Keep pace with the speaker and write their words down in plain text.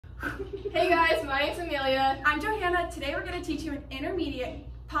Hey guys, my name's Amelia. I'm Johanna. Today we're going to teach you an intermediate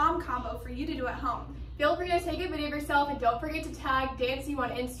Pom Combo for you to do at home. Feel free to take a video of yourself and don't forget to tag Dancing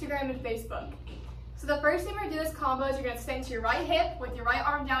on Instagram and Facebook. So the first thing we're going to do this combo is you're going to stand to your right hip with your right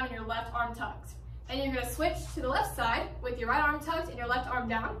arm down and your left arm tucked. And you're going to switch to the left side with your right arm tucked and your left arm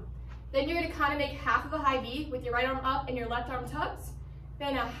down. Then you're going to kind of make half of a high V with your right arm up and your left arm tucked.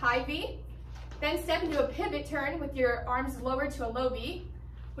 Then a high V. Then step into a pivot turn with your arms lowered to a low V.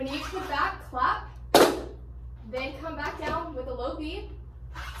 When you get to the back, clap. Then come back down with a low V.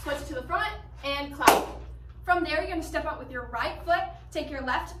 Switch to the front and clap. From there, you're going to step out with your right foot, take your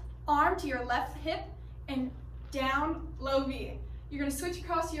left arm to your left hip, and down, low V. You're going to switch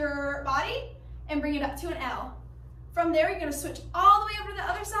across your body and bring it up to an L. From there, you're going to switch all the way over to the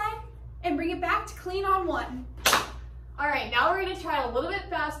other side and bring it back to clean on one. All right, now we're going to try it a little bit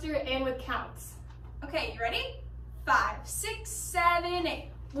faster and with counts. Okay, you ready? 5, 6, 7, 8.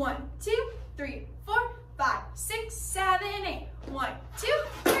 1, 2, 3, 4, 5, 6, 7, 8. 1, 2,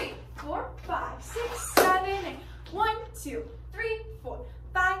 3, 4, 5, 6, 7, 8. 1, 2, 3, 4,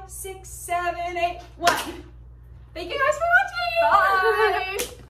 5, 6, 7, 8. 1. Thank you guys for watching. Bye.